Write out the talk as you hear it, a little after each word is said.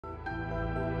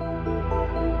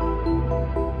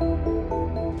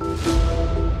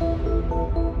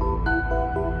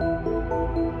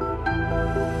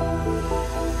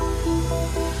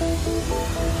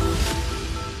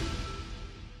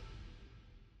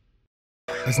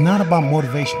It's not about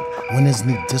motivation. Winners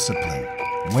need discipline.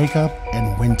 Wake up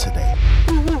and win today.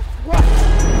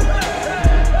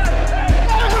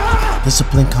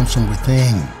 Discipline comes from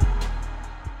within.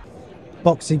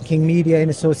 Boxing King Media in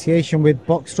association with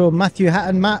Boxstore. Matthew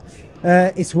Hatton. Matt,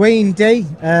 it's weighing day.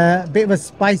 A bit of a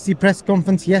spicy press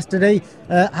conference yesterday.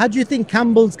 How do you think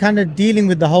Campbell's kind of dealing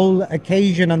with the whole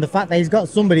occasion and the fact that he's got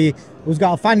somebody who's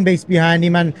got a fan base behind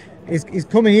him and is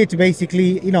coming here to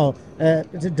basically,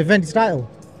 to defend his title?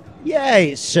 Yeah,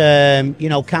 it's,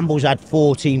 Campbell's had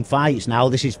 14 fights now.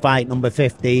 This is fight number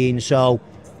 15. So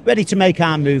ready to make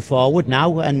our move forward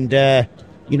now. And,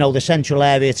 the central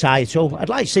area title. I'd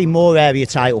like to see more area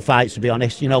title fights, to be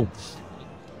honest.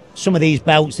 Some of these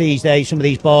belts these days, some of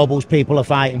these baubles people are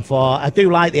fighting for. I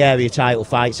do like the area title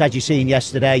fights. As you seen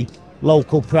yesterday,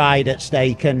 local pride at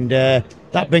stake. And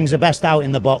that brings the best out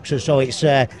in the boxers. So it's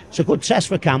a good test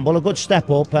for Campbell, a good step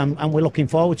up. And we're looking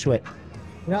forward to it.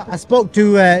 I spoke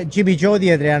to Jimmy Joe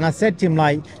the other day and I said to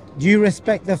him, do you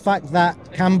respect the fact that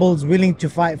Campbell's willing to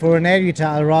fight for an area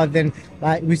title rather than,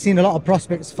 we've seen a lot of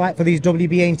prospects fight for these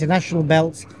WBA international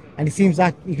belts, and it seems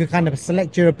like you can kind of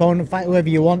select your opponent, fight whoever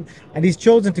you want, and he's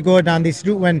chosen to go down this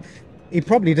route when he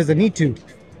probably doesn't need to.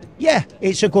 Yeah,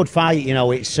 it's a good fight.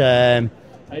 It's,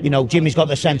 Jimmy's got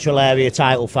the central area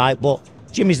title fight, but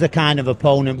Jimmy's the kind of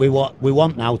opponent we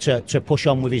want now to push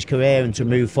on with his career and to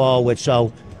move forward.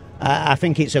 So I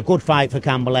think it's a good fight for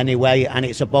Campbell anyway, and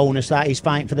it's a bonus that he's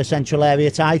fighting for the central area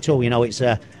title. It's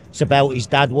a belt his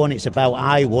dad won, it's a belt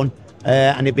I won,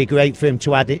 and it'd be great for him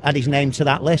to add his name to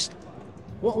that list.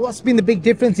 What's been the big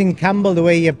difference in Campbell, the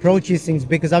way he approaches things?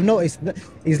 Because I've noticed that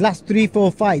his last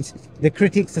 3-4 fights, the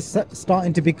critics are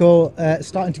starting to go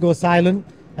silent.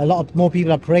 A lot more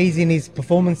people are praising his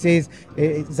performances.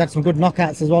 He's had some good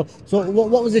knockouts as well. So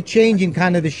what was the change in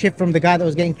kind of the shift from the guy that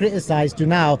was getting criticised to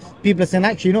now people are saying,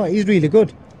 actually, he's really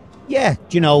good? Yeah,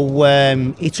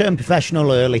 he turned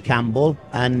professional early, Campbell,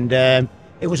 and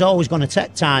it was always going to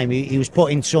take time. He was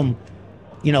put in some,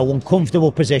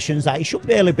 uncomfortable positions that he shouldn't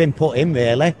really have been put in,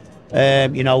 really.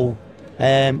 But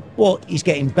he's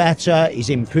getting better, he's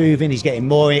improving, he's getting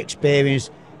more experience.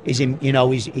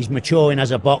 He's maturing as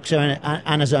a boxer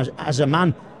and as a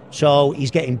man. So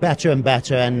he's getting better and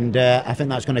better, and I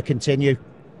think that's going to continue.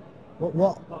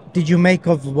 What did you make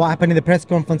of what happened in the press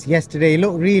conference yesterday? It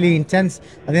looked really intense.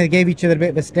 I think they gave each other a bit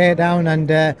of a stare down.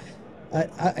 And are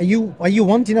you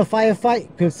wanting a firefight?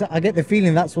 Because I get the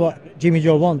feeling that's what Jimmy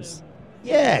Joe wants.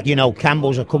 Yeah,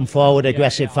 Campbell's a come forward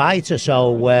aggressive fighter,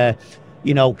 so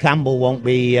Campbell won't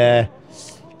be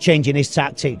changing his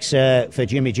tactics for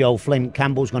Jimmy Joe Flint.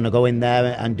 Campbell's going to go in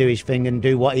there and do his thing and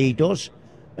do what he does.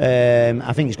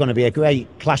 I think it's going to be a great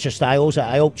clash of styles.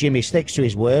 I hope Jimmy sticks to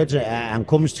his words and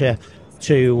comes to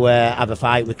have a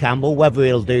fight with Campbell. Whether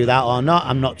he'll do that or not,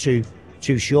 I'm not too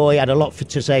sure. He had a lot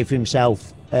to say for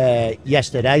himself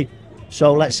yesterday.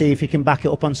 So let's see if he can back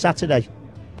it up on Saturday.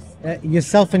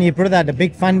 Yourself and your brother had a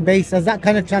big fan base. Has that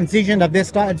kind of transitioned? Have they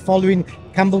started following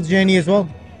Campbell's journey as well?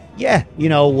 Yeah,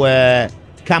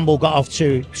 Campbell got off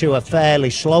to a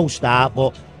fairly slow start,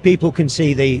 but people can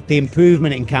see the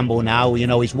improvement in Campbell now.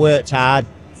 He's worked hard,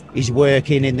 he's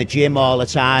working in the gym all the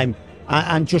time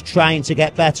and just trying to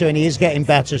get better, and he is getting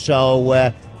better.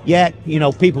 So,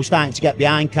 people starting to get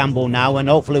behind Campbell now, and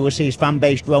hopefully we'll see his fan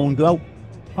base grow and grow.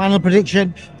 Final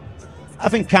prediction? I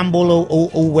think Campbell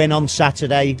will win on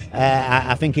Saturday.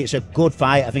 I think it's a good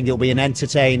fight. I think it'll be an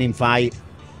entertaining fight.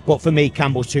 But for me,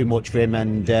 Campbell's too much for him,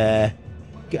 and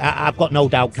I've got no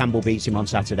doubt Campbell beats him on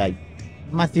Saturday.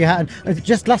 Matthew Hatton.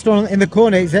 Just last one in the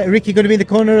corner. Is Ricky going to be in the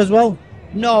corner as well?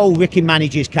 No, Ricky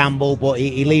manages Campbell, but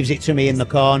he leaves it to me in the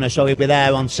corner, so he'll be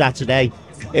there on Saturday.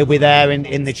 He'll be there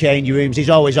in the changing rooms.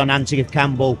 He's always on hand to give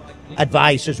Campbell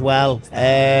advice as well.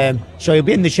 So he'll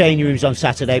be in the changing rooms on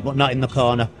Saturday, but not in the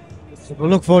corner. So we'll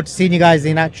look forward to seeing you guys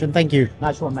in action. Thank you.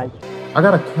 Nice one, mate. I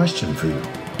got a question for you.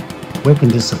 Where can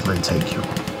discipline take you?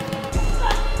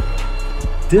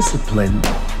 Discipline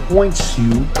points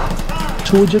you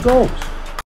towards your goals.